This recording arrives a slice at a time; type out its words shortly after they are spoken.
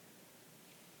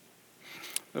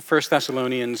1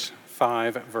 Thessalonians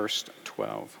 5, verse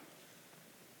 12.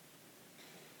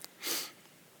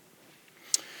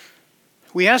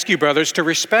 We ask you, brothers, to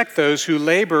respect those who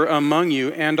labor among you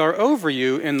and are over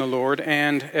you in the Lord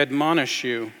and admonish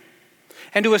you,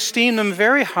 and to esteem them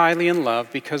very highly in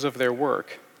love because of their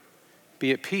work.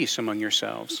 Be at peace among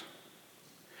yourselves.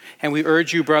 And we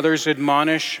urge you, brothers,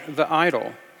 admonish the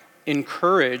idle,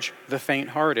 encourage the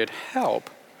faint-hearted, help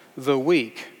the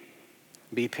weak,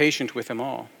 be patient with them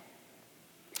all.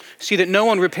 See that no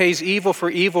one repays evil for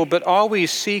evil, but always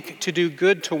seek to do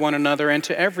good to one another and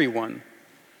to everyone.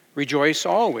 Rejoice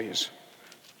always.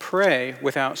 Pray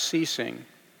without ceasing.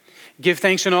 Give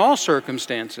thanks in all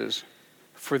circumstances,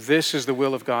 for this is the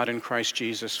will of God in Christ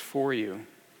Jesus for you.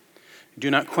 Do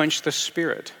not quench the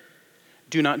Spirit.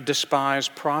 Do not despise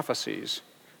prophecies,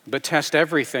 but test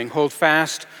everything. Hold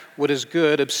fast what is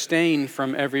good. Abstain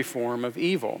from every form of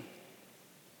evil.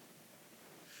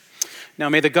 Now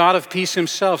may the God of peace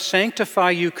himself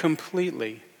sanctify you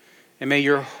completely, and may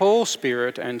your whole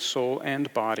spirit and soul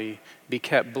and body be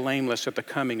kept blameless at the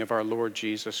coming of our Lord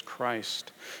Jesus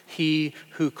Christ. He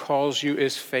who calls you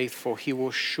is faithful. He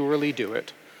will surely do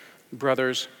it.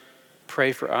 Brothers,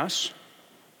 pray for us.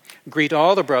 Greet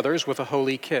all the brothers with a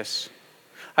holy kiss.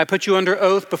 I put you under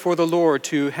oath before the Lord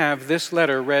to have this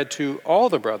letter read to all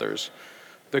the brothers.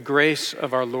 The grace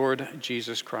of our Lord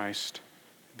Jesus Christ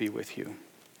be with you.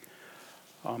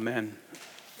 Amen.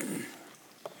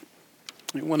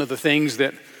 One of the things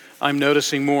that I'm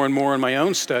noticing more and more in my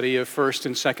own study of 1st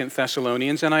and 2nd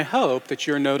Thessalonians, and I hope that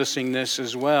you're noticing this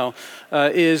as well,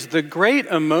 is the great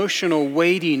emotional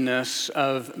weightiness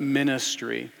of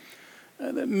ministry.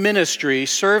 Ministry,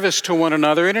 service to one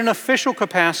another in an official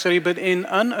capacity, but in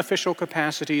unofficial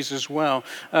capacities as well.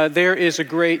 There is a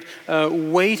great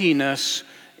weightiness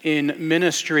in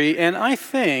ministry, and I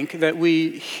think that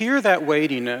we hear that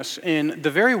weightiness in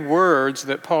the very words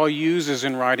that Paul uses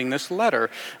in writing this letter.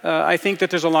 I think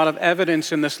that there's a lot of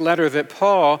evidence in this letter that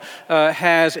Paul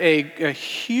has a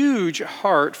huge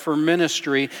heart for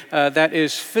ministry that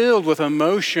is filled with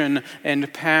emotion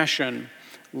and passion,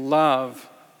 love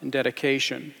and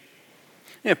dedication.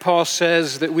 Paul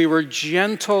says that we were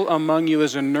gentle among you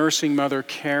as a nursing mother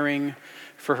caring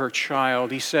for her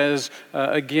child. He says,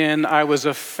 again, I was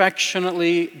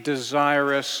affectionately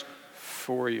desirous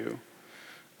for you.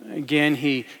 Again,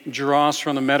 he draws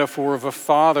from the metaphor of a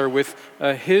father with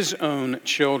his own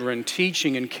children,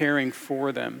 teaching and caring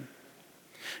for them.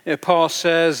 Paul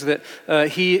says that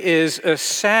he is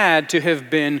sad to have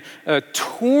been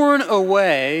torn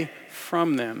away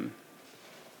from them.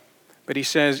 But he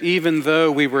says, even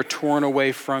though we were torn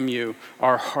away from you,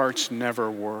 our hearts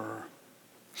never were.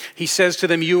 He says to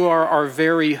them, you are our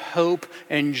very hope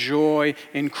and joy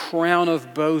and crown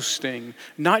of boasting,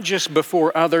 not just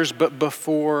before others, but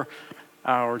before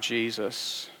our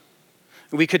Jesus.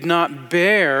 We could not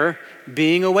bear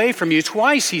being away from you.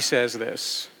 Twice he says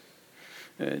this.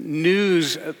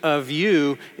 News of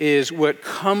you is what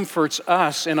comforts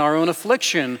us in our own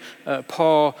affliction.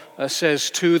 Paul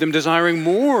says to them, desiring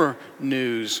more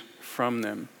news from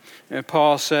them. And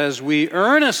Paul says, we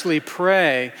earnestly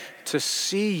pray to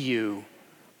see you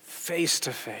face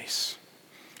to face.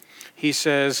 He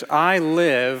says, I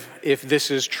live if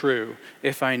this is true,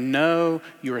 if I know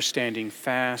you are standing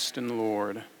fast in the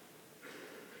Lord.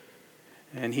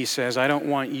 And he says, I don't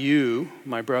want you,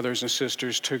 my brothers and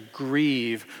sisters, to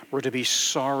grieve or to be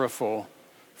sorrowful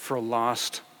for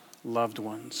lost loved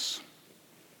ones.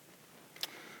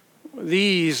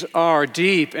 These are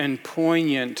deep and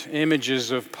poignant images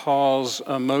of Paul's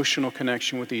emotional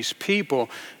connection with these people.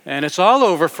 And it's all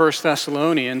over 1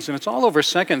 Thessalonians, and it's all over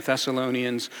 2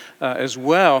 Thessalonians as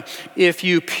well. If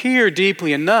you peer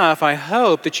deeply enough, I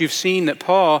hope that you've seen that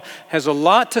Paul has a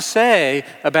lot to say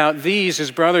about these,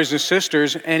 his brothers and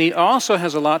sisters, and he also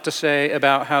has a lot to say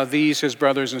about how these, his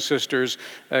brothers and sisters,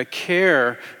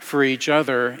 care for each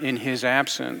other in his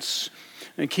absence.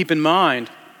 And keep in mind,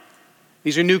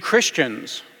 these are new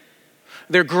Christians.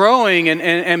 They're growing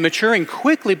and maturing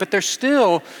quickly, but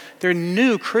they're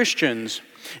new Christians.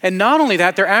 And not only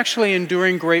that, they're actually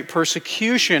enduring great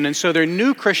persecution. And so they're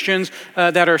new Christians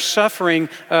that are suffering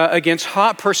against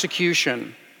hot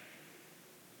persecution.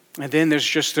 And then there's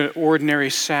just the ordinary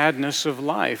sadness of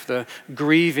life, the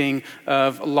grieving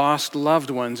of lost loved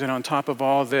ones. And on top of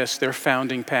all this, their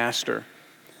founding pastor,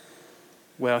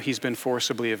 well, he's been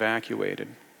forcibly evacuated.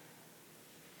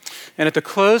 And at the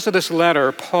close of this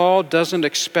letter, Paul doesn't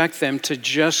expect them to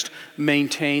just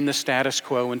maintain the status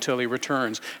quo until he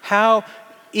returns. How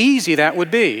easy that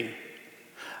would be.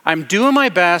 I'm doing my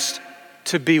best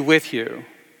to be with you.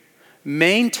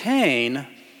 Maintain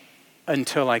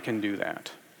until I can do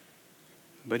that.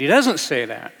 But he doesn't say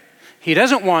that. He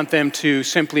doesn't want them to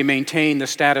simply maintain the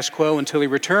status quo until he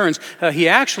returns. He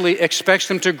actually expects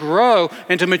them to grow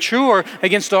and to mature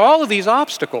against all of these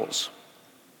obstacles.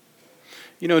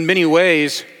 You know, in many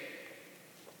ways,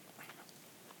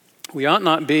 we ought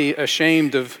not be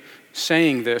ashamed of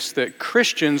saying this, that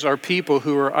Christians are people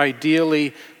who are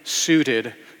ideally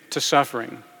suited to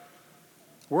suffering.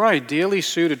 We're ideally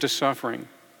suited to suffering.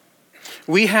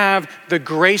 We have the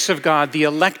grace of God, the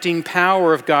electing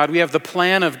power of God. We have the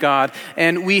plan of God,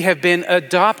 and we have been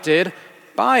adopted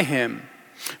by Him.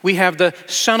 We have the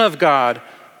Son of God,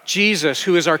 Jesus,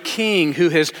 who is our King, who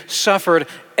has suffered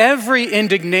every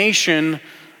indignation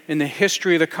in the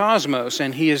history of the cosmos,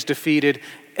 and He has defeated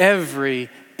every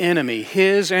enemy,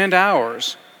 His and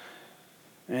ours.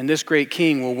 And this great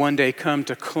King will one day come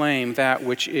to claim that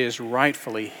which is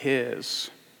rightfully His.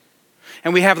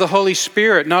 And we have the Holy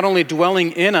Spirit not only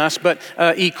dwelling in us, but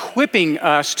equipping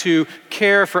us to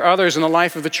care for others in the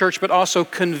life of the church, but also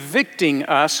convicting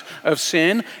us of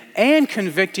sin and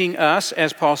convicting us,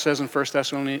 as Paul says in 1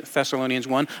 Thessalonians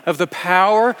 1, of the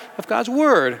power of God's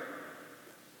Word.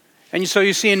 And so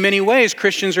you see, in many ways,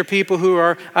 Christians are people who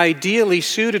are ideally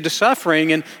suited to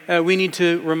suffering, and we need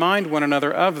to remind one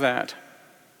another of that.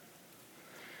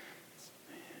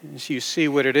 As you see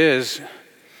what it is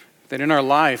that in our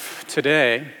life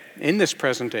today, in this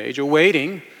present age,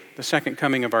 awaiting the second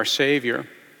coming of our Savior,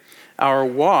 our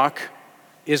walk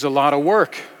is a lot of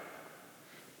work.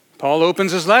 Paul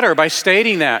opens his letter by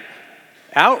stating that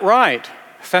outright.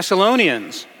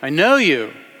 Thessalonians, I know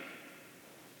you.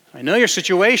 I know your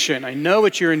situation. I know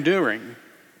what you're enduring.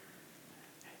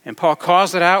 And Paul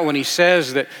calls it out when he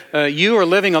says that you are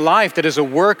living a life that is a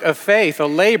work of faith, a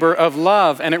labor of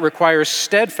love, and it requires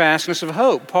steadfastness of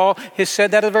hope. Paul has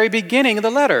said that at the very beginning of the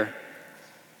letter.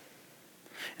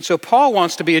 And so Paul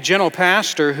wants to be a gentle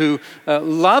pastor who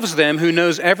loves them, who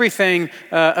knows everything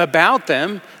about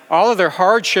them, all of their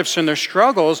hardships and their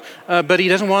struggles, but he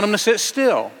doesn't want them to sit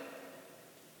still.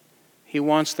 He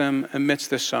wants them,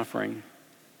 amidst this suffering,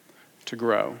 to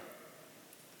grow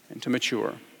and to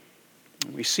mature.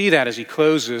 We see that as he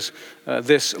closes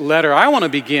this letter. I want to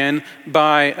begin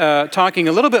by talking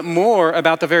a little bit more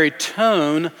about the very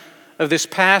tone of this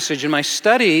passage. In my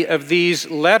study of these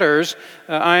letters,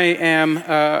 I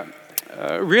am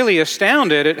really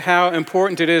astounded at how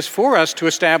important it is for us to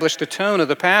establish the tone of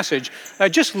the passage.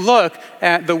 Just look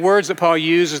at the words that Paul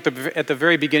uses at the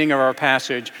very beginning of our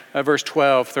passage, verse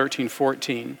 12, 13,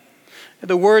 14.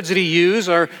 The words that he uses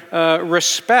are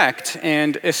respect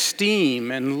and esteem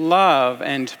and love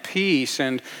and peace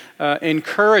and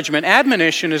encouragement.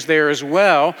 Admonition is there as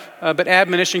well, but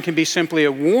admonition can be simply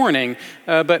a warning,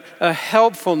 but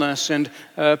helpfulness and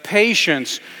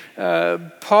patience.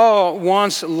 Paul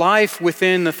wants life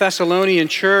within the Thessalonian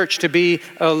church to be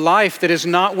a life that is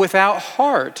not without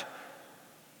heart.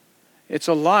 It's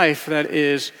a life that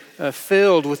is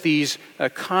filled with these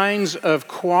kinds of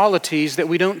qualities that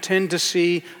we don't tend to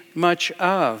see much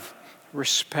of.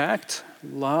 Respect,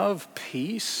 love,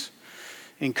 peace,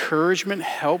 encouragement,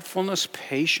 helpfulness,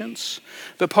 patience.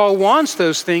 But Paul wants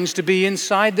those things to be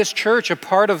inside this church, a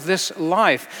part of this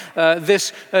life.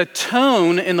 This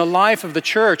tone in the life of the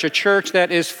church, a church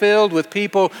that is filled with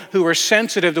people who are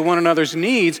sensitive to one another's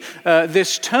needs.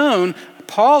 This tone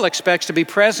Paul expects to be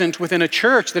present within a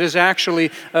church that is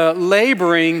actually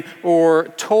laboring or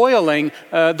toiling.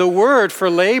 The word for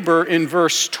labor in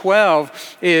verse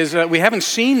 12 is, we haven't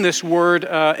seen this word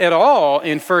at all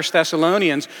in 1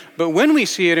 Thessalonians, but when we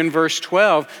see it in verse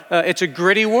 12, it's a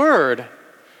gritty word.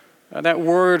 That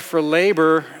word for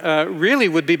labor really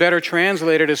would be better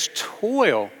translated as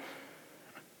toil.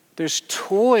 There's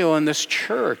toil in this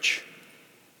church.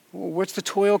 What's the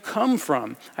toil come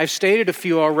from? I've stated a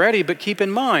few already, but keep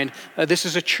in mind, this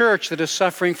is a church that is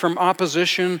suffering from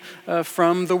opposition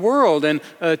from the world. And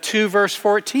 2 verse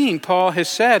 14, Paul has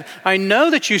said, I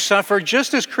know that you suffer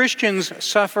just as Christians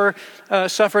suffered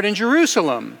in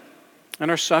Jerusalem and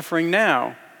are suffering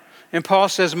now. And Paul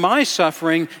says, my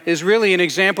suffering is really an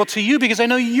example to you because I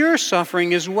know you're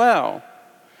suffering as well.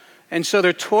 And so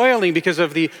they're toiling because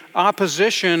of the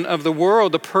opposition of the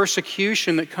world, the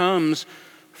persecution that comes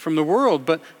from the world,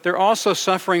 but they're also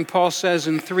suffering, Paul says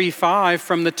in 3:5,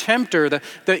 from the tempter,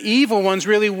 the evil one's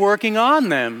really working on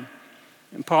them.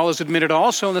 And Paul has admitted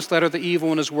also in this letter the evil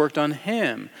one has worked on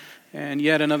him. And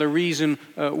yet another reason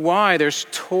why there's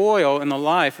toil in the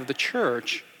life of the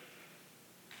church.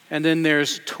 And then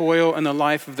there's toil in the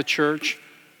life of the church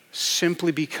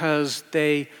simply because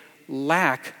they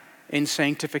lack in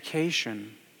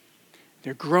sanctification.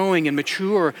 They're growing and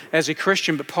mature as a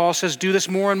Christian, but Paul says, do this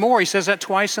more and more. He says that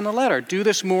twice in the letter. Do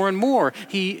this more and more.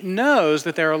 He knows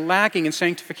that they're lacking in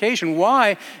sanctification.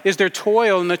 Why is there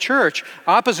toil in the church?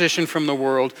 Opposition from the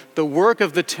world, the work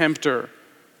of the tempter,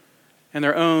 and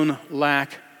their own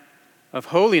lack of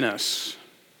holiness.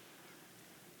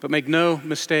 But make no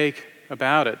mistake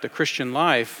about it, the Christian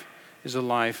life is a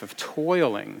life of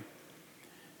toiling.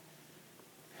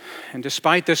 And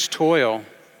despite this toil,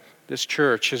 this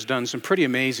church has done some pretty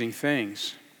amazing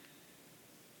things.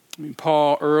 I mean,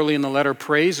 Paul early in the letter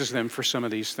praises them for some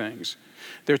of these things.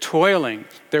 They're toiling,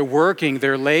 they're working,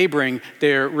 they're laboring,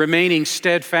 they're remaining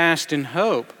steadfast in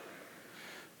hope.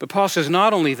 But Paul says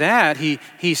not only that, he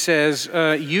says,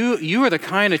 you are the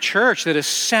kind of church that is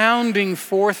sounding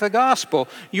forth the gospel.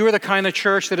 You are the kind of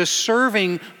church that is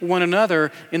serving one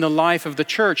another in the life of the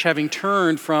church, having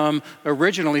turned from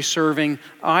originally serving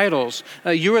idols.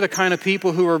 You are the kind of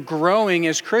people who are growing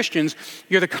as Christians.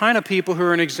 You're the kind of people who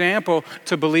are an example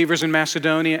to believers in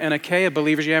Macedonia and Achaia,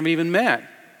 believers you haven't even met.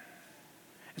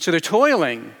 And so they're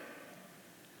toiling.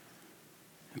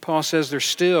 And Paul says there's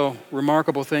still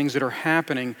remarkable things that are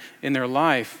happening in their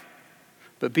life.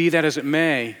 But be that as it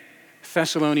may,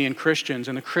 Thessalonian Christians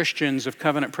and the Christians of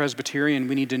Covenant Presbyterian,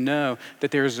 we need to know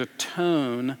that there is a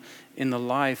tone in the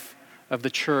life of the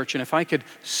church. And if I could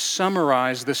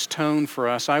summarize this tone for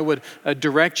us, I would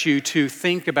direct you to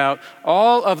think about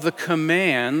all of the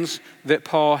commands that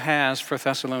Paul has for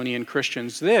Thessalonian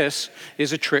Christians. This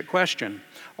is a trick question.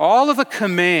 All of the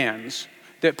commands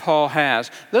that Paul has.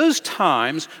 Those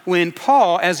times when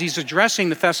Paul, as he's addressing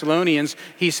the Thessalonians,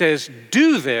 he says,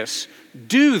 do this,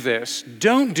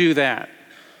 don't do that.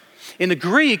 In the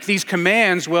Greek, these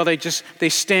commands, well, they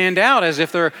stand out as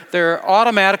if they're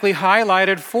automatically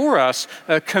highlighted for us.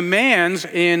 Commands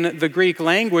in the Greek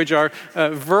language are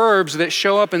verbs that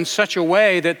show up in such a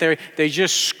way that they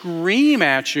just scream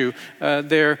at you.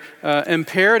 They're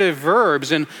imperative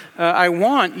verbs. And I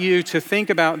want you to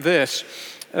think about this.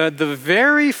 The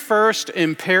very first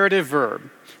imperative verb,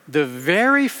 the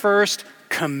very first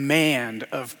command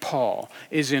of Paul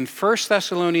is in 1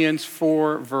 Thessalonians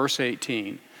 4, verse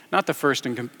 18. Not the first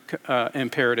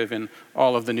imperative in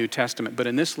all of the New Testament, but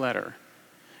in this letter,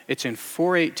 it's in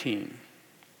 4:18.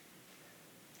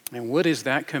 And what is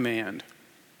that command?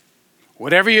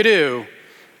 Whatever you do,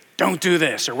 don't do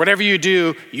this. Or whatever you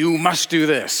do, you must do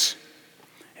this.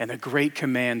 And the great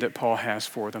command that Paul has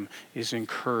for them is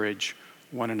encourage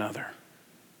one another.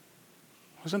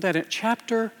 Wasn't that in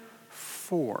chapter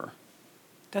 4?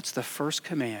 That's the first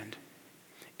command.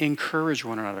 Encourage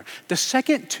one another. The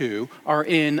second two are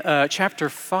in chapter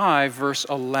 5, verse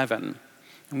 11.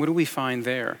 And what do we find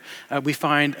there? We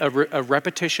find a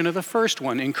repetition of the first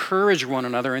one, encourage one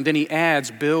another, and then he adds,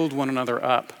 build one another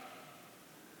up.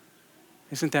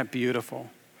 Isn't that beautiful?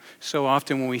 So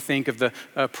often when we think of the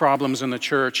problems in the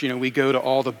church, we go to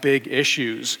all the big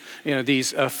issues,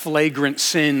 these flagrant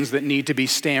sins that need to be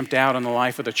stamped out in the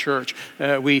life of the church.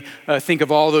 We think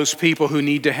of all those people who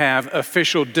need to have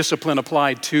official discipline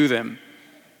applied to them.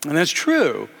 And that's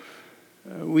true.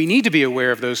 We need to be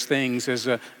aware of those things as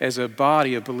a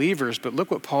body of believers, but look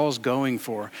what Paul's going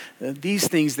for. These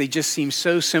things, they just seem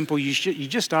so simple, you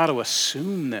just ought to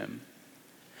assume them.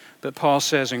 But Paul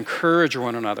says, encourage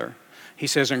one another. He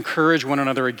says, encourage one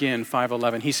another again,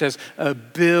 5:11. He says,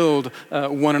 build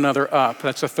one another up.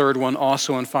 That's the third one,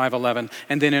 also in 5:11.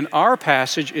 And then in our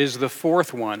passage is the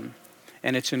fourth one,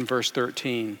 and it's in verse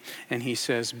 13. And he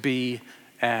says, be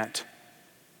at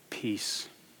peace.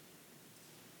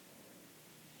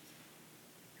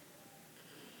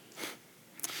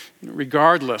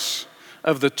 Regardless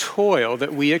of the toil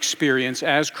that we experience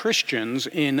as Christians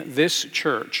in this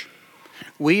church,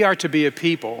 we are to be a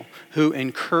people who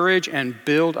encourage and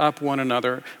build up one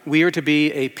another. We are to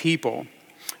be a people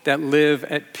that live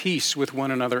at peace with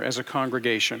one another as a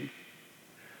congregation.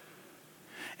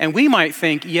 And we might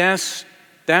think, yes,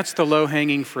 that's the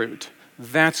low-hanging fruit.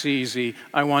 That's easy.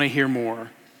 I want to hear more.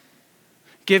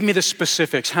 Give me the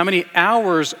specifics. How many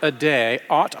hours a day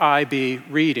ought I be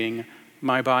reading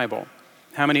my Bible?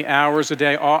 How many hours a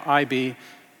day ought I be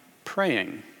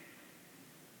praying?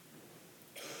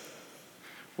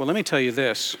 Well, let me tell you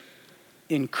this.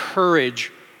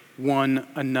 Encourage one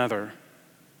another.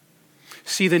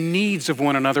 See the needs of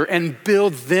one another and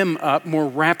build them up more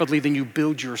rapidly than you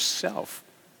build yourself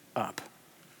up.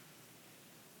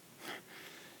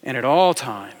 And at all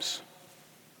times,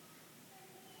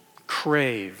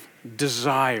 crave,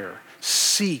 desire,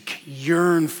 seek,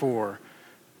 yearn for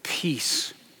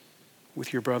peace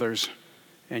with your brothers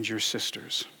and your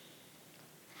sisters.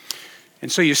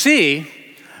 And so you see,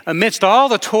 Amidst all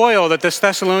the toil that this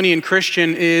Thessalonian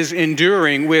Christian is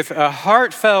enduring, with a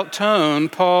heartfelt tone,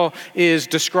 Paul is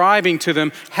describing to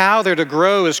them how they're to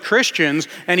grow as Christians,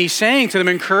 and he's saying to them,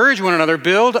 encourage one another,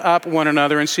 build up one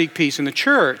another, and seek peace in the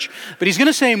church. But he's going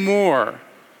to say more.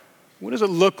 What does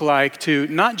it look like to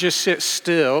not just sit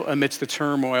still amidst the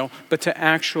turmoil, but to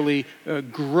actually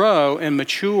grow and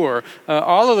mature?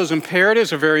 All of those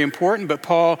imperatives are very important, but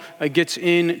Paul gets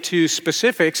into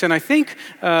specifics. And I think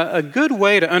a good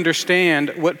way to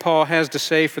understand what Paul has to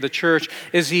say for the church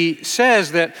is he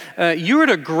says that you are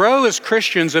to grow as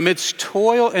Christians amidst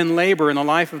toil and labor in the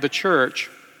life of the church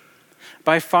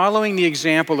by following the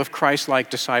example of Christ-like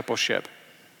discipleship.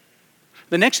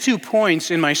 The next 2 points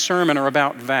in my sermon are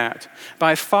about that.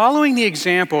 By following the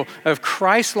example of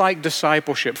Christ-like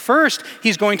discipleship. First,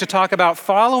 he's going to talk about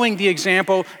following the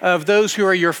example of those who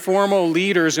are your formal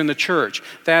leaders in the church.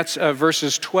 That's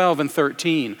verses 12 and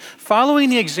 13. Following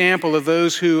the example of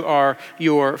those who are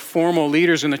your formal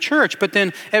leaders in the church. But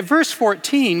then at verse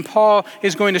 14, Paul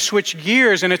is going to switch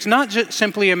gears, and it's not just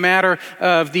simply a matter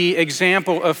of the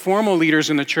example of formal leaders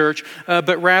in the church,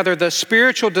 but rather the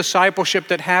spiritual discipleship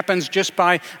that happens just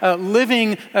by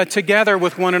living together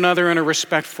with one another in a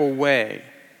respectful way.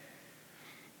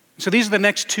 So these are the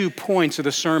next 2 points of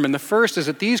the sermon. The first is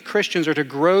that these Christians are to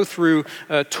grow through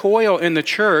toil in the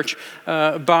church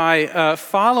by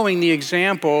following the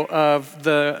example of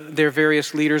their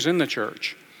various leaders in the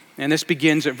church. And this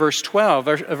begins at verse 12.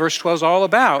 Verse 12 is all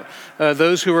about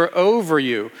those who are over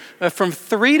you. From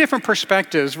 3 different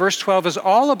perspectives, verse 12 is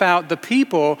all about the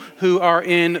people who are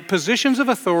in positions of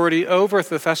authority over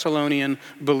the Thessalonian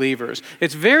believers.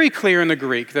 It's very clear in the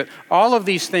Greek that all of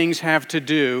these things have to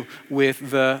do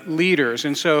with the leaders.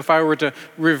 And so if I were to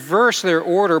reverse their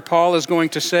order, Paul is going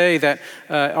to say that,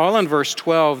 all in verse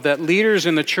 12, that leaders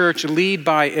in the church lead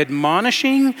by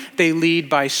admonishing, they lead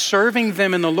by serving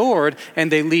them in the Lord,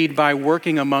 and they lead by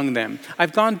working among them.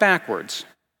 I've gone backwards.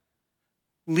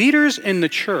 Leaders in the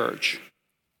church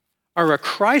are a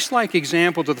Christ-like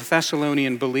example to the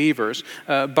Thessalonian believers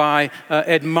by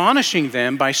admonishing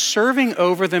them, by serving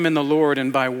over them in the Lord,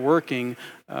 and by working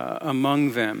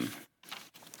among them.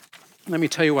 Let me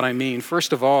tell you what I mean.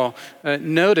 First of all,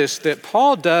 notice that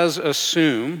Paul does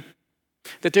assume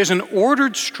that there's an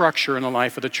ordered structure in the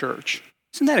life of the church.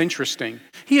 Isn't that interesting?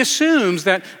 He assumes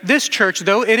that this church,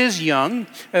 though it is young,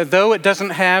 though it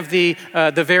doesn't have the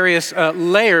various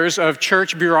layers of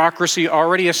church bureaucracy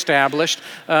already established,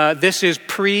 this is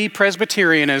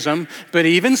pre-Presbyterianism, but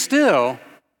even still,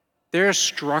 there's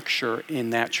structure in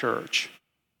that church.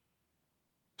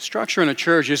 Structure in a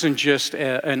church isn't just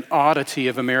an oddity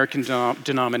of American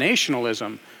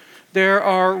denominationalism. There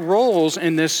are roles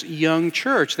in this young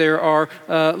church. There are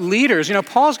leaders. You know,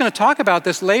 Paul's going to talk about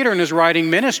this later in his writing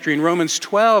ministry in Romans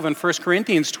 12 and 1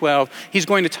 Corinthians 12. He's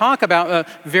going to talk about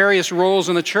various roles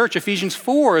in the church. Ephesians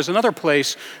 4 is another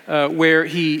place where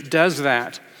he does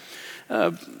that.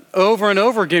 Over and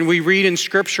over again, we read in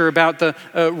Scripture about the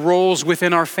roles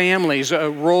within our families,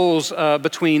 roles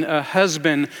between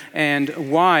husband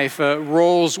and wife,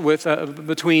 roles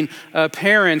between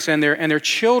parents and their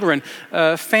children.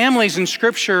 Families in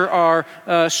Scripture are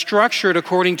structured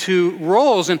according to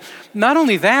roles. And not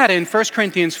only that, in 1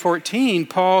 Corinthians 14,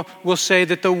 Paul will say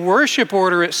that the worship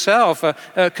order itself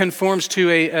conforms to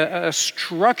a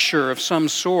structure of some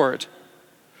sort.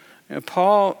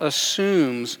 Paul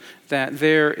assumes that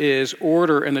there is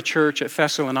order in the church at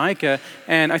Thessalonica,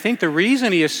 and I think the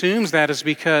reason he assumes that is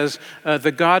because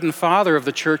the God and Father of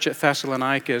the church at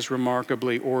Thessalonica is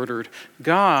remarkably ordered.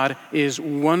 God is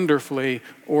wonderfully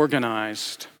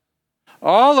organized.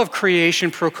 All of creation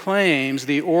proclaims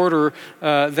the order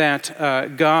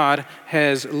that God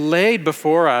has laid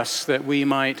before us that we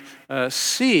might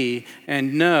see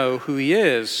and know who He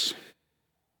is.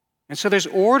 And so there's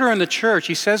order in the church.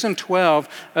 He says in 12,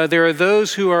 there are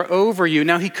those who are over you.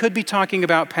 Now, he could be talking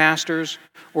about pastors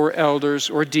or elders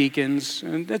or deacons,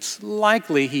 and it's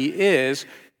likely he is.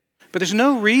 But there's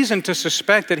no reason to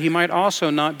suspect that he might also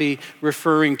not be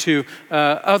referring to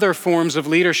other forms of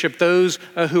leadership, those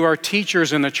who are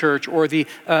teachers in the church or the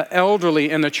elderly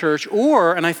in the church,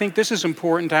 or, and I think this is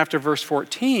important after verse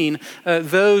 14,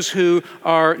 those who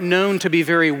are known to be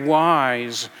very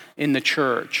wise in the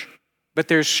church. But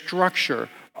there's structure.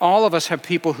 All of us have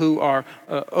people who are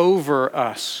over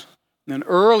us. And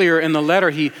earlier in the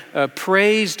letter, he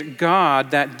praised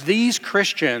God that these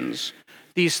Christians,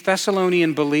 these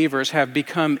Thessalonian believers, have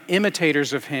become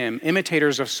imitators of him,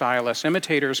 imitators of Silas,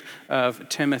 imitators of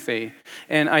Timothy.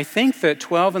 And I think that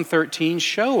 12 and 13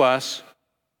 show us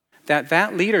that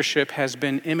that leadership has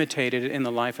been imitated in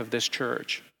the life of this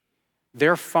church.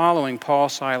 They're following Paul,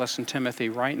 Silas, and Timothy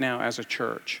right now as a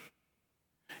church.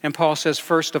 And Paul says,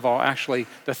 first of all, actually,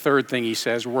 the third thing he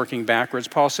says, working backwards,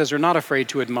 Paul says they're not afraid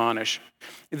to admonish.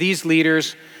 These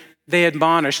leaders, they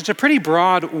admonish. It's a pretty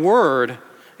broad word.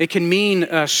 It can mean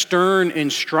stern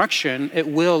instruction. It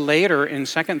will later in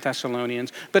 2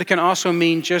 Thessalonians, but it can also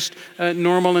mean just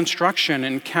normal instruction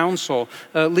and counsel.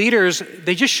 Leaders,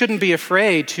 they just shouldn't be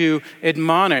afraid to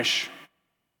admonish.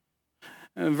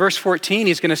 Verse 14,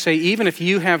 he's going to say, even if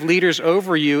you have leaders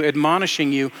over you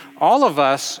admonishing you, all of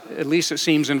us, at least it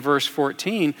seems in verse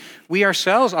 14, we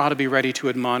ourselves ought to be ready to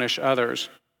admonish others.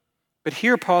 But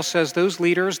here Paul says those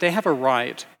leaders, they have a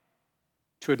right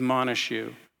to admonish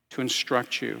you, to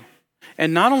instruct you.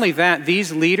 And not only that,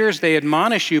 these leaders, they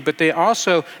admonish you, but they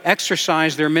also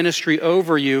exercise their ministry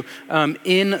over you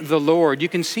in the Lord. You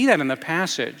can see that in the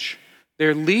passage.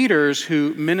 They're leaders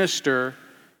who minister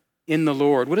in the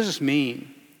Lord. What does this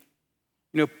mean?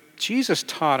 You know, Jesus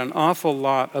taught an awful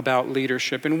lot about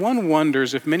leadership, and one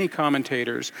wonders if many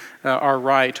commentators are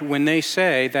right when they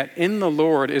say that in the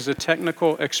Lord is a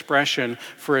technical expression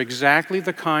for exactly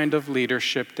the kind of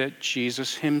leadership that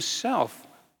Jesus himself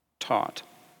taught.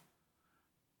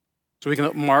 So we can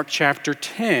look at Mark chapter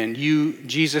 10.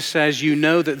 Jesus says, you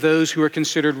know that those who are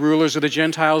considered rulers of the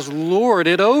Gentiles lord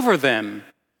it over them,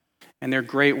 and their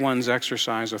great ones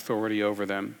exercise authority over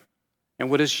them. And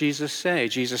what does Jesus say?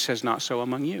 Jesus says, not so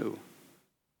among you.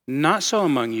 Not so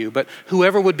among you, but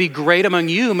whoever would be great among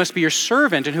you must be your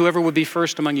servant, and whoever would be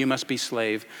first among you must be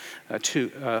slave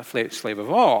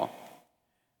of all.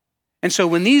 And so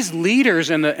when these leaders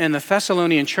in the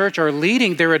Thessalonian church are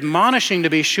leading, they're admonishing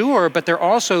to be sure, but they're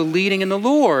also leading in the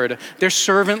Lord. They're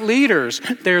servant leaders.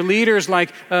 They're leaders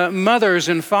like mothers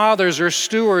and fathers or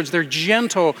stewards. They're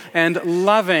gentle and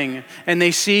loving, and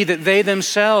they see that they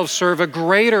themselves serve a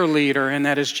greater leader, and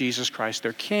that is Jesus Christ,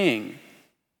 their King.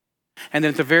 And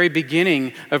then at the very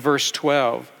beginning of verse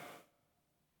 12,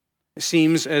 it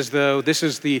seems as though this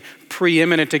is the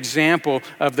preeminent example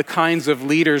of the kinds of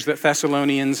leaders that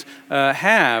Thessalonians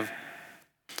have.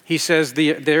 He says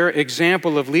their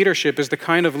example of leadership is the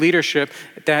kind of leadership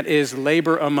that is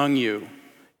labor among you.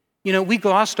 You know, we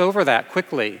glossed over that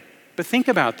quickly, but think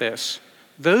about this.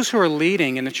 Those who are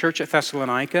leading in the church at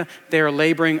Thessalonica, they are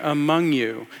laboring among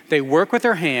you. They work with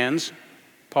their hands.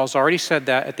 Paul's already said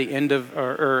that at the end of,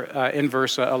 in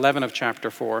verse 11 of chapter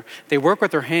 4. They work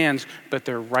with their hands, but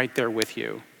they're right there with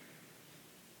you.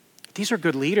 These are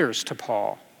good leaders to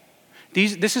Paul.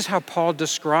 This is how Paul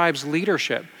describes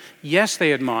leadership. Yes,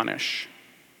 they admonish,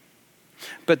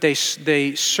 but they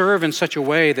serve in such a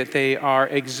way that they are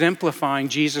exemplifying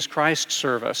Jesus Christ's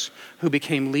service, who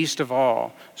became least of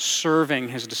all, serving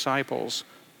his disciples.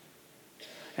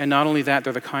 And not only that,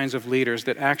 they're the kinds of leaders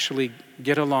that actually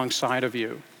get alongside of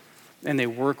you and they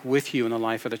work with you in the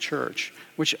life of the church,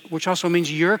 which also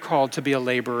means you're called to be a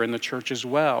laborer in the church as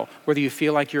well, whether you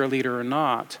feel like you're a leader or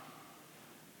not.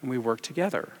 And we work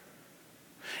together.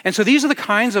 And so these are the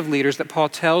kinds of leaders that Paul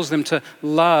tells them to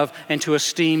love and to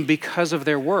esteem because of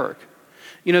their work.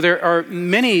 You know, there are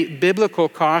many biblical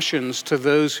cautions to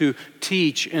those who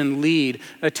teach and lead.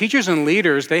 Teachers and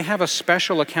leaders, they have a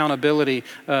special accountability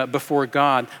before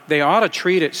God. They ought to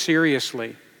treat it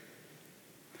seriously.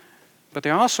 But they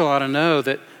also ought to know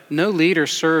that no leader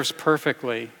serves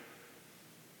perfectly.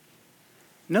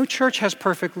 No church has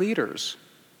perfect leaders.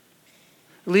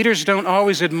 Leaders don't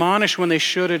always admonish when they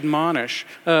should admonish.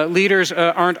 Leaders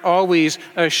aren't always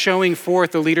showing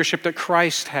forth the leadership that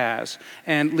Christ has.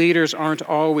 And leaders aren't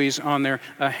always on their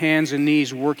hands and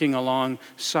knees working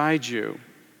alongside you.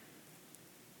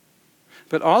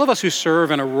 But all of us who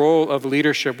serve in a role of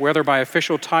leadership, whether by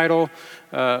official title,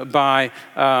 as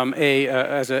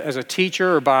a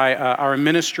teacher, or by our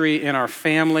ministry in our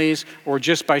families, or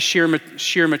just by sheer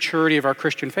maturity of our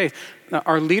Christian faith,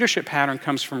 our leadership pattern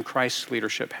comes from Christ's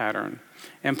leadership pattern.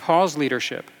 And Paul's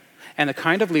leadership, and the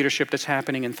kind of leadership that's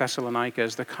happening in Thessalonica,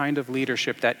 is the kind of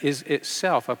leadership that is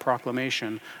itself a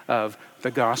proclamation of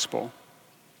the gospel.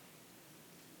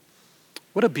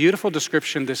 What a beautiful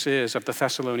description this is of the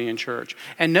Thessalonian church.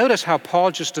 And notice how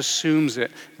Paul just assumes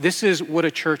it. This is what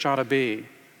a church ought to be.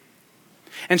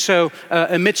 And so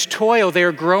amidst toil, they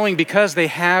are growing because they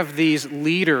have these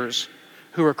leaders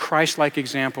who are Christ-like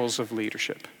examples of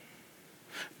leadership.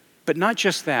 But not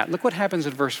just that. Look what happens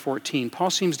in verse 14. Paul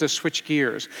seems to switch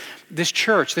gears. This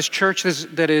church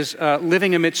that is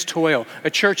living amidst toil, a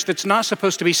church that's not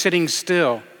supposed to be sitting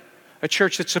still, a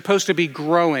church that's supposed to be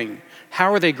growing.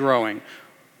 How are they growing?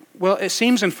 Well, it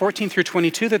seems in 14 through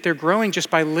 22 that they're growing just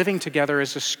by living together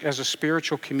as a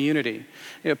spiritual community.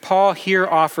 You know, Paul here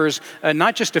offers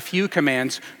not just a few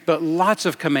commands, but lots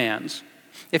of commands.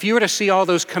 If you were to see all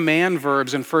those command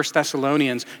verbs in 1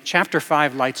 Thessalonians, chapter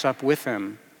 5 lights up with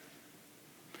them.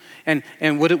 And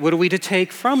what are we to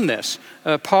take from this?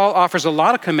 Paul offers a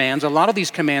lot of commands. A lot of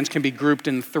these commands can be grouped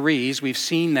in threes. We've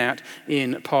seen that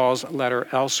in Paul's letter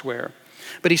elsewhere.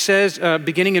 But he says,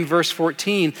 beginning in verse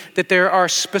 14, that there are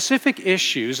specific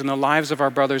issues in the lives of our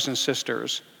brothers and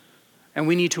sisters, and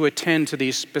we need to attend to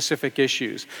these specific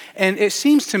issues. And it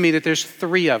seems to me that there's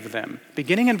three of them.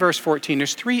 Beginning in verse 14,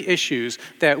 there's three issues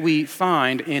that we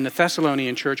find in the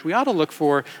Thessalonian church we ought to look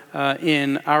for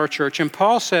in our church. And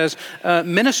Paul says,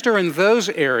 minister in those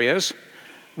areas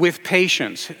with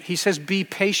patience. He says, be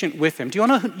patient with them. Do you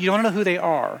want to know who they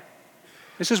are?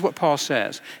 This is what Paul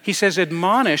says. He says,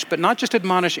 admonish, but not just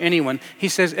admonish anyone. He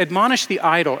says, admonish the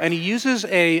idle. And he uses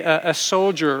a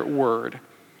soldier word.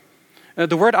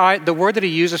 The word that he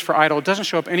uses for idle doesn't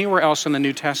show up anywhere else in the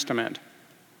New Testament.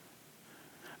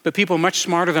 But people much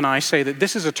smarter than I say that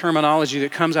this is a terminology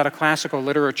that comes out of classical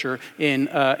literature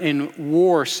in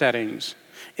war settings.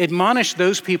 Admonish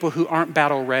those people who aren't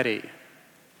battle ready.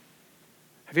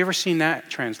 Have you ever seen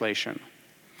that translation?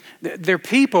 They're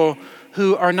people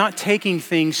who are not taking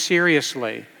things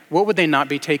seriously. What would they not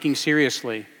be taking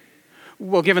seriously?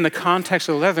 Well, given the context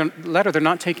of the letter, they're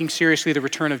not taking seriously the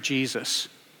return of Jesus.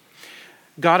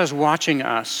 God is watching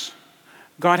us.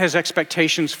 God has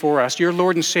expectations for us. Your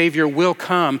Lord and Savior will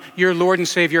come. Your Lord and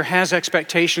Savior has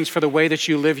expectations for the way that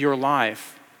you live your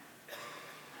life.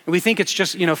 And we think it's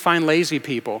just, fine, lazy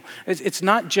people. It's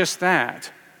not just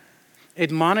that.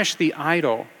 Admonish the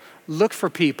idle. Look for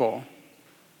people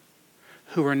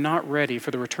who are not ready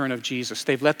for the return of Jesus.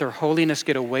 They've let their holiness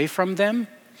get away from them.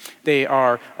 They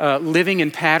are living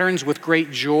in patterns with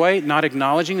great joy, not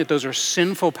acknowledging that those are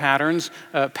sinful patterns,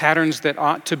 patterns that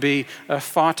ought to be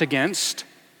fought against.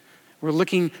 We're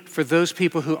looking for those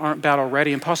people who aren't battle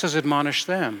ready, and Paul says, admonish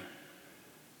them.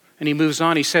 And he moves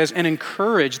on, he says, and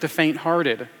encourage the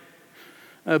faint-hearted.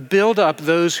 Build up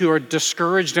those who are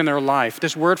discouraged in their life.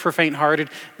 This word for faint-hearted,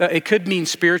 it could mean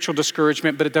spiritual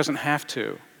discouragement, but it doesn't have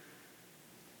to.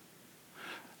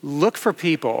 Look for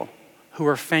people who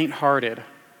are faint-hearted.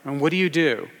 And what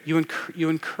do? You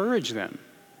encourage them.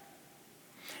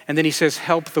 And then he says,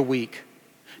 help the weak.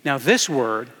 Now this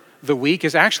word, the weak,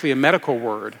 is actually a medical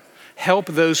word. Help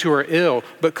those who are ill.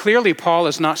 But clearly Paul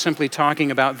is not simply talking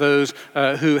about those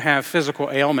who have physical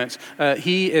ailments.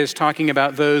 He is talking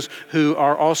about those who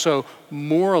are also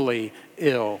morally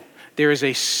ill. There is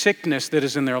a sickness that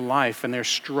is in their life and they're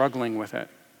struggling with it.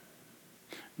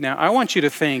 Now I want you to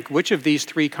think which of these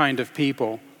three kind of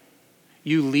people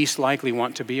you least likely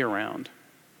want to be around.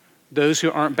 Those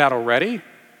who aren't battle ready,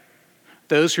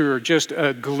 those who are just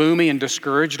gloomy and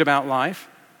discouraged about life,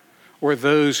 or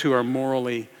those who are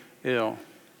morally ill.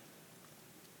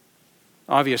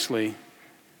 Obviously,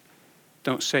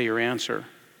 don't say your answer,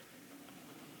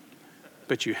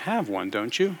 but you have one,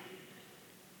 don't you?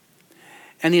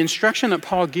 And the instruction that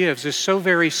Paul gives is so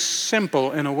very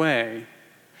simple in a way.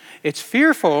 It's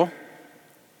fearful,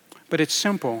 but it's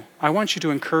simple. I want you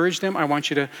to encourage them. I want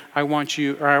you to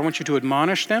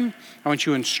admonish them. I want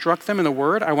you to instruct them in the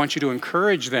word. I want you to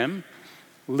encourage them,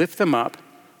 lift them up.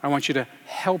 I want you to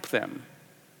help them.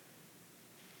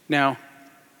 Now,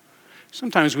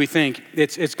 sometimes we think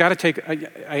it's got to take,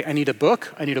 I need a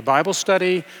book, I need a Bible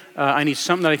study, I need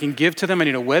something that I can give to them, I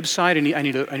need a website, I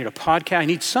need a podcast, I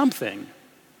need something.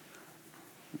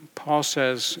 Paul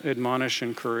says, admonish,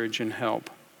 encourage, and help.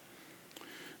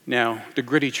 Now, the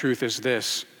gritty truth is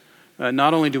this.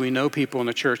 Not only do we know people in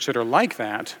the church that are like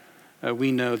that,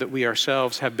 we know that we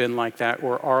ourselves have been like that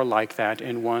or are like that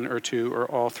in one or two or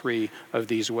all three of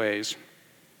these ways.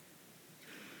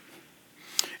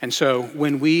 And so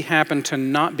when we happen to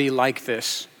not be like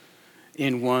this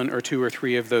in one or two or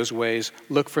three of those ways,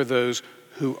 look for those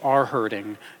who are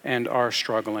hurting and are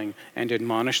struggling and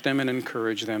admonish them and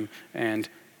encourage them and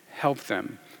help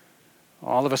them.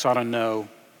 All of us ought to know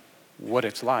what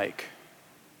it's like.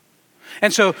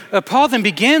 And so Paul then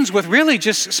begins with really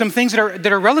just some things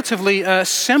that are relatively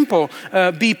simple.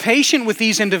 Be patient with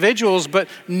these individuals, but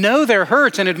know their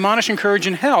hurts and admonish, encourage,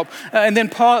 and help. And then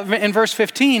Paul, in verse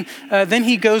 15, then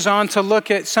he goes on to look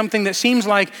at something that seems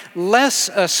like less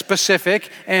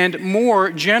specific and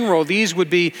more general. These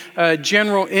would be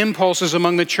general impulses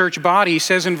among the church body. He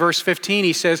says in verse 15,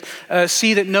 he says,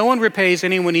 see that no one repays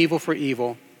anyone evil for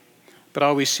evil, but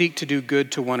always seek to do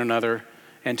good to one another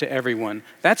and to everyone.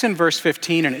 That's in verse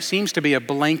 15, and it seems to be a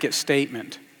blanket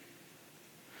statement.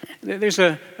 There's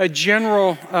a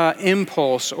general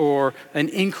impulse or an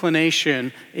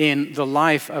inclination in the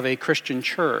life of a Christian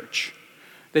church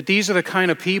That these are the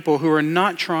kind of people who are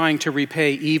not trying to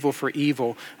repay evil for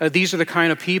evil. These are the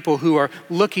kind of people who are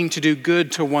looking to do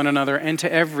good to one another and to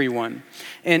everyone.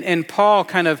 And Paul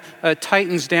kind of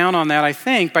tightens down on that, I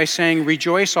think, by saying,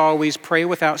 rejoice always, pray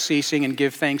without ceasing, and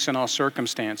give thanks in all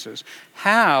circumstances.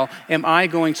 How am I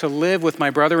going to live with my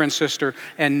brother and sister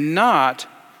and not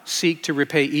seek to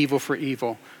repay evil for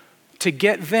evil, to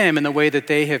get them in the way that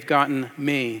they have gotten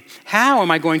me? How am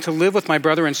I going to live with my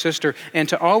brother and sister and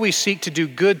to always seek to do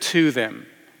good to them?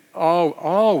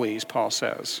 Always, Paul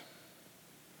says.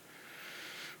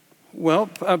 Well,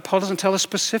 Paul doesn't tell us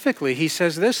specifically. He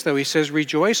says this, though. He says,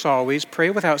 rejoice always,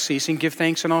 pray without ceasing, give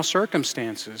thanks in all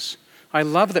circumstances. I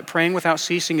love that praying without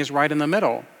ceasing is right in the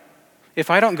middle.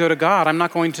 If I don't go to God, I'm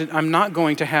not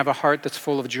going to have a heart that's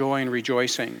full of joy and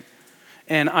rejoicing.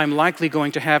 And I'm likely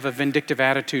going to have a vindictive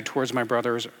attitude towards my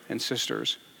brothers and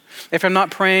sisters. If I'm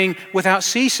not praying without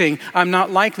ceasing, I'm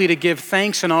not likely to give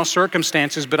thanks in all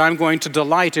circumstances, but I'm going to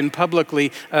delight in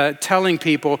publicly telling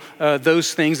people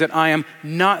those things that I am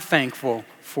not thankful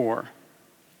for.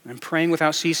 And praying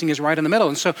without ceasing is right in the middle.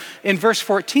 And so in verse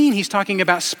 14, he's talking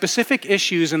about specific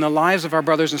issues in the lives of our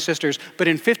brothers and sisters, but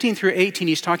in 15 through 18,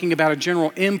 he's talking about a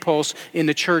general impulse in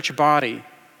the church body.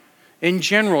 In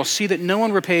general, see that no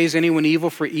one repays anyone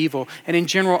evil for evil, and in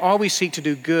general, always seek to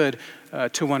do good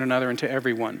to one another and to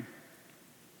everyone.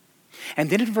 And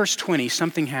then in verse 20,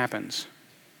 something happens.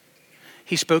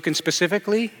 He's spoken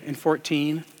specifically in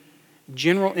 14,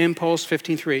 general impulse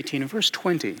 15 through 18. In verse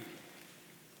 20,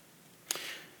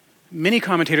 many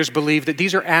commentators believe that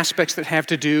these are aspects that have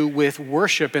to do with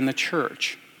worship in the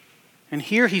church. And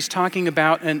here he's talking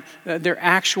about their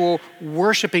actual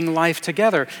worshiping life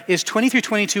together. Is 20 through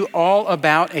 22 all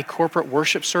about a corporate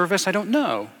worship service? I don't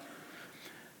know.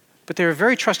 But there are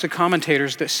very trusted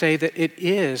commentators that say that it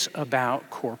is about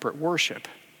corporate worship.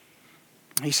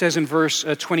 He says in verse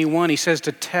 21, he says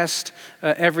to test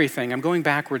everything. I'm going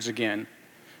backwards again.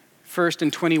 First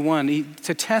in 21,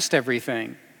 to test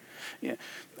everything. Yeah.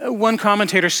 One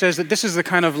commentator says that this is the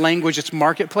kind of language, it's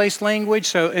marketplace language.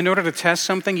 So in order to test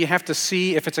something, you have to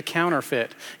see if it's a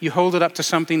counterfeit. You hold it up to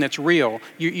something that's real.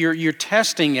 You're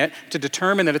testing it to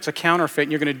determine that it's a counterfeit,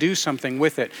 and you're going to do something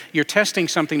with it. You're testing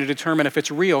something to determine if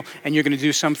it's real, and you're going to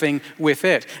do something with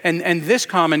it. And this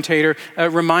commentator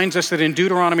reminds us that in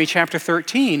Deuteronomy chapter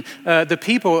 13, the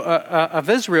people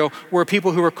of Israel were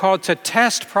people who were called to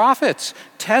test prophets.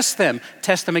 Test them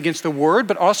against the word,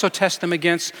 but also test them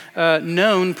against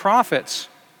known prophets.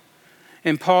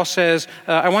 And Paul says,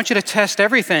 I want you to test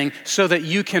everything so that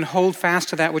you can hold fast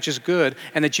to that which is good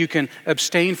and that you can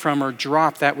abstain from or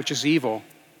drop that which is evil.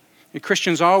 And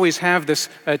Christians always have this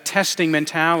testing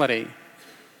mentality.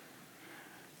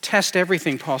 Test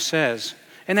everything, Paul says.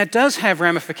 And that does have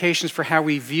ramifications for how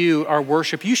we view our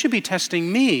worship. You should be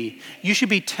testing me. You should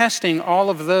be testing all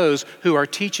of those who are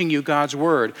teaching you God's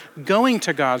word, going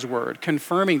to God's word,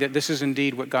 confirming that this is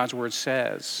indeed what God's word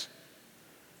says.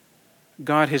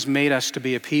 God has made us to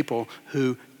be a people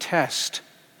who test.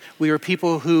 We are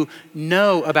people who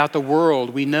know about the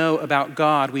world. We know about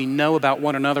God. We know about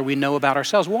one another. We know about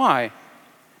ourselves. Why?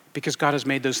 Because God has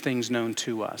made those things known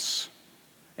to us.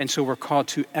 And so we're called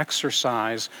to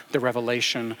exercise the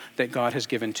revelation that God has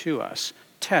given to us.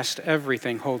 Test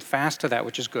everything. Hold fast to that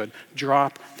which is good.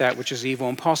 Drop that which is evil.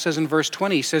 And Paul says in verse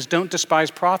 20, he says, don't despise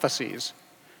prophecies.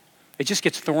 It just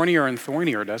gets thornier and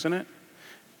thornier, doesn't it?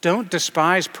 Don't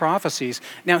despise prophecies.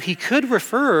 Now, he could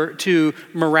refer to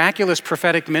miraculous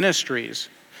prophetic ministries.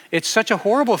 It's such a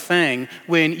horrible thing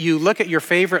when you look at your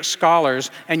favorite scholars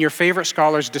and your favorite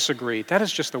scholars disagree. That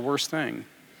is just the worst thing.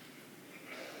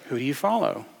 Who do you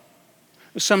follow?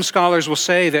 Some scholars will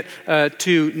say that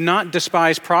to not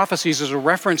despise prophecies is a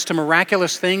reference to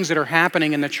miraculous things that are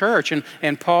happening in the church.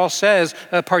 And Paul says,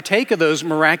 partake of those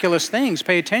miraculous things.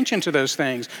 Pay attention to those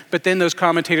things. But then those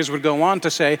commentators would go on to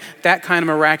say, that kind of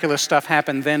miraculous stuff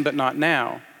happened then, but not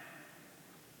now.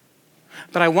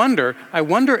 But I wonder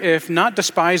if not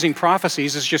despising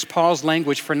prophecies is just Paul's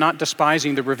language for not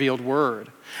despising the revealed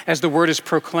word. As the word is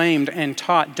proclaimed and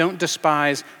taught, don't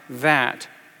despise that.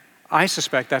 I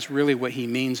suspect that's really what he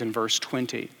means in verse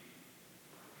 20.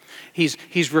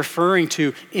 He's referring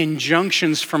to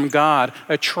injunctions from God,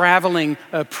 traveling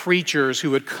preachers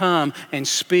who would come and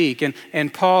speak.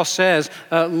 And Paul says,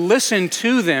 listen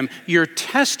to them. You're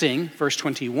testing, verse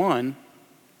 21,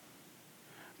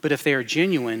 but if they are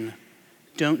genuine,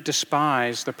 don't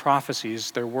despise the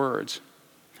prophecies, their words.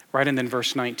 Right, and then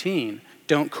verse 19,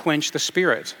 don't quench the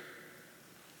spirit.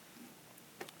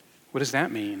 What does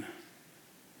that mean?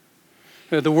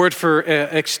 The word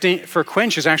for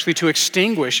quench is actually to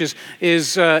extinguish.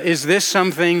 Is this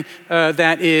something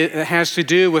that has to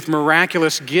do with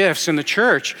miraculous gifts in the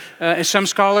church? Some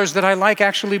scholars that I like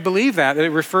actually believe that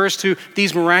it refers to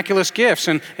these miraculous gifts.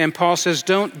 And Paul says,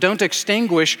 don't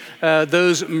extinguish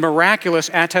those miraculous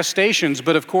attestations.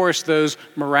 But of course, those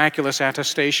miraculous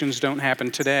attestations don't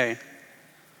happen today.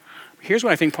 Here's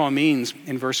what I think Paul means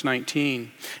in verse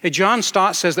 19. John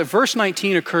Stott says that verse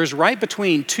 19 occurs right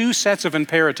between two sets of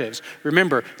imperatives.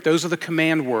 Remember, those are the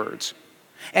command words.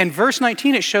 And verse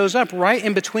 19, it shows up right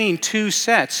in between two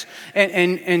sets.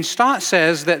 And Stott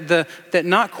says that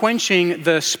not quenching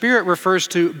the Spirit refers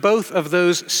to both of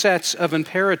those sets of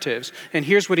imperatives. And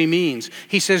here's what he means.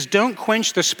 He says, don't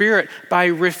quench the Spirit by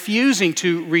refusing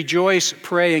to rejoice,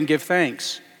 pray, and give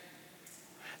thanks.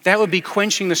 That would be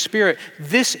quenching the Spirit.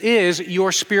 This is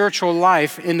your spiritual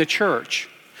life in the church,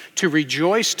 to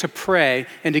rejoice, to pray,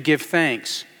 and to give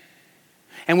thanks.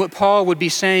 And what Paul would be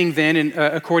saying then,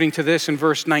 according to this in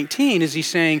verse 19, is he's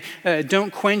saying,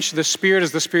 don't quench the Spirit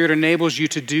as the Spirit enables you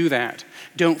to do that.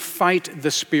 Don't fight the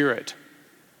Spirit,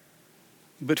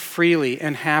 but freely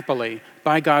and happily,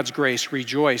 by God's grace,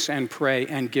 rejoice and pray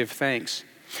and give thanks.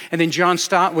 And then John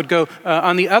Stott would go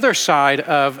on the other side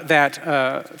of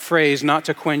that phrase, not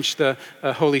to quench the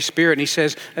Holy Spirit. And he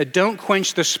says, don't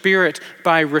quench the Spirit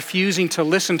by refusing to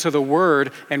listen to the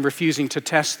Word and refusing to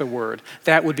test the Word.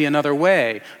 That would be another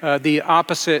way. The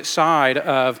opposite side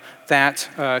of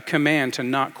that command to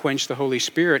not quench the Holy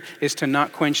Spirit is to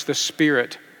not quench the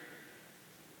Spirit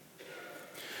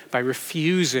by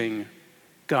refusing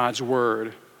God's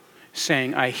Word,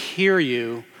 saying, I hear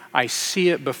you, I see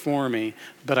it before me,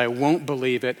 but I won't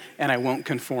believe it and I won't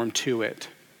conform to it.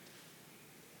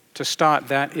 To Stott,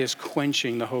 that is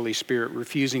quenching the Holy Spirit,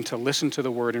 refusing to listen to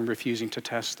the Word and refusing to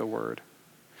test the Word.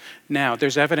 Now,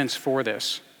 there's evidence for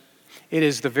this. It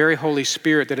is the very Holy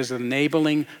Spirit that is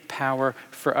enabling power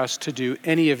for us to do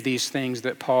any of these things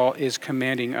that Paul is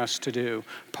commanding us to do.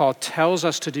 Paul tells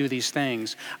us to do these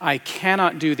things. I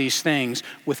cannot do these things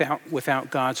without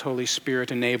God's Holy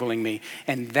Spirit enabling me.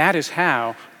 And that is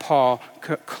how Paul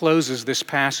closes this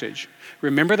passage.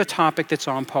 Remember the topic that's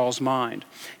on Paul's mind,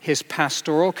 his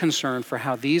pastoral concern for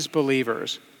how these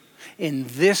believers, in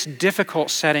this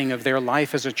difficult setting of their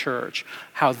life as a church,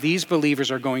 how these believers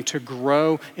are going to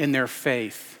grow in their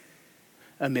faith.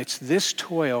 Amidst this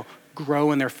toil,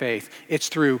 grow in their faith. It's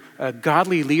through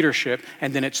godly leadership,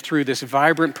 and then it's through this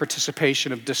vibrant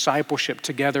participation of discipleship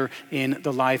together in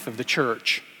the life of the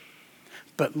church.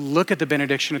 But look at the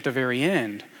benediction at the very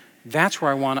end. That's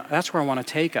where I want to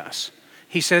take us.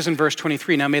 He says in verse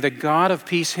 23, now may the God of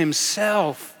peace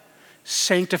himself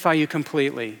sanctify you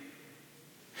completely.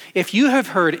 If you have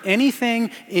heard anything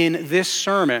in this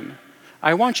sermon,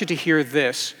 I want you to hear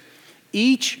this.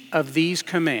 Each of these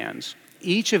commands,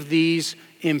 each of these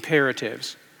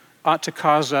imperatives ought to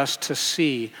cause us to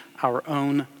see our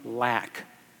own lack,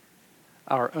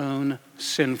 our own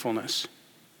sinfulness.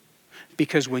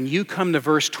 Because when you come to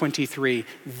verse 23,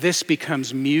 this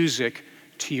becomes music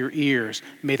to your ears.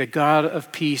 May the God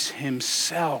of peace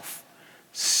himself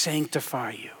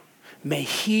sanctify you. May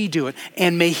he do it,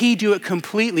 and may he do it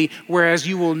completely, whereas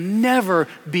you will never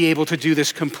be able to do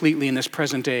this completely in this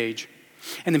present age.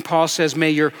 And then Paul says,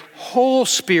 may your whole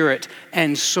spirit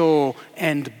and soul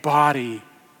and body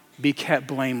be kept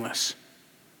blameless.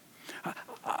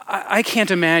 I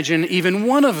can't imagine even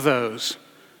one of those.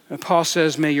 Paul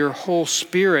says, may your whole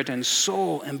spirit and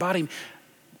soul and body,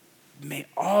 may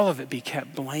all of it be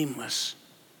kept blameless.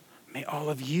 May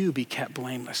all of you be kept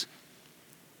blameless.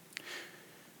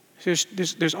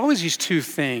 There's always these two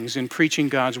things in preaching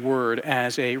God's word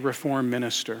as a Reformed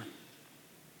minister.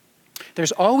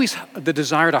 There's always the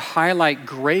desire to highlight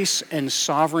grace and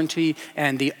sovereignty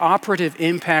and the operative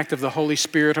impact of the Holy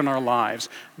Spirit in our lives,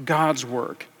 God's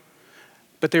work.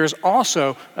 But there's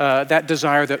also that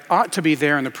desire that ought to be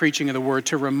there in the preaching of the word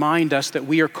to remind us that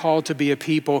we are called to be a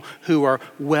people who are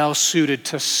well suited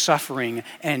to suffering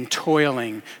and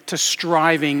toiling, to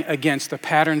striving against the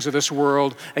patterns of this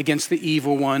world, against the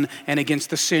evil one, and against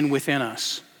the sin within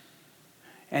us.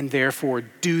 And therefore,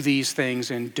 do these things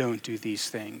and don't do these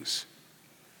things.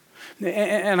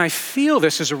 And I feel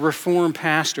this as a Reformed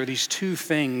pastor, these two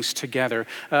things together.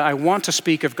 I want to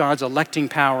speak of God's electing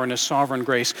power and his sovereign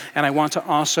grace, and I want to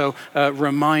also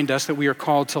remind us that we are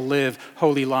called to live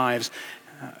holy lives.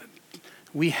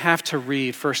 We have to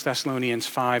read 1 Thessalonians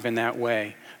 5 in that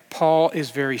way. Paul is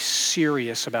very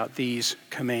serious about these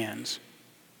commands.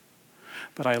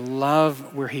 But I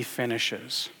love where he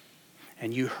finishes.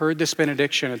 And you heard this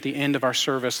benediction at the end of our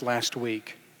service last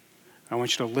week. I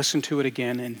want you to listen to it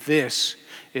again, and this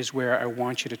is where I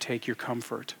want you to take your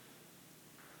comfort.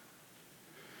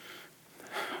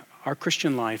 Our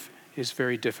Christian life is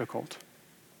very difficult.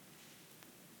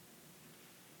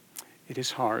 It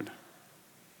is hard.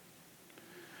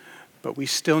 But we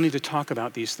still need to talk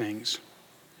about these things.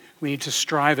 We need to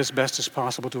strive as best as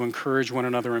possible to encourage one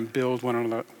another and build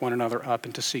one another up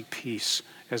and to seek peace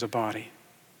as a body.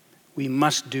 We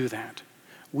must do that.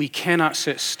 We cannot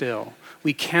sit still.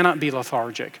 We cannot be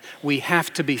lethargic. We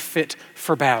have to be fit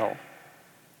for battle.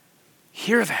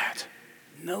 Hear that.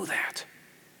 Know that.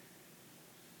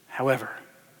 However,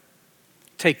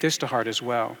 take this to heart as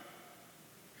well.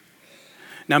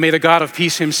 Now may the God of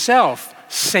peace himself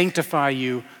sanctify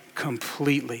you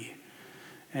completely,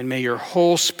 and may your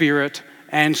whole spirit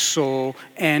and soul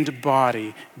and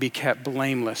body be kept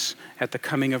blameless at the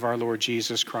coming of our Lord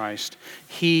Jesus Christ.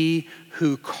 He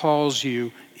who calls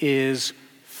you is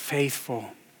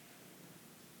faithful.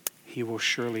 He will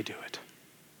surely do it.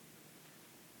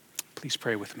 Please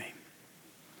pray with me.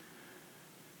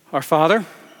 Our Father,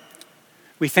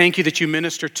 we thank you that you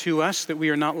minister to us, that we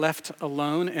are not left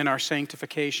alone in our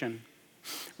sanctification.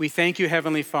 We thank you,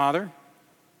 Heavenly Father,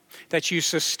 that you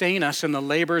sustain us in the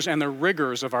labors and the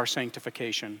rigors of our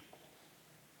sanctification.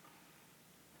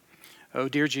 Oh,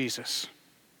 dear Jesus,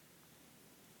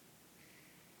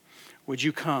 would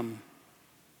you come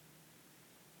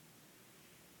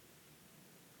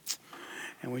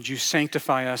and would you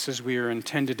sanctify us as we are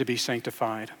intended to be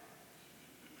sanctified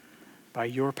by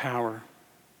your power,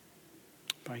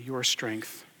 by your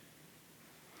strength.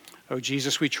 Oh,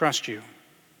 Jesus, we trust you.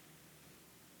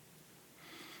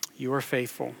 You are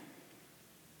faithful,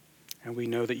 and we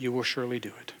know that you will surely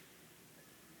do it.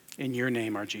 In your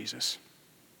name, our Jesus.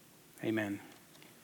 Amen.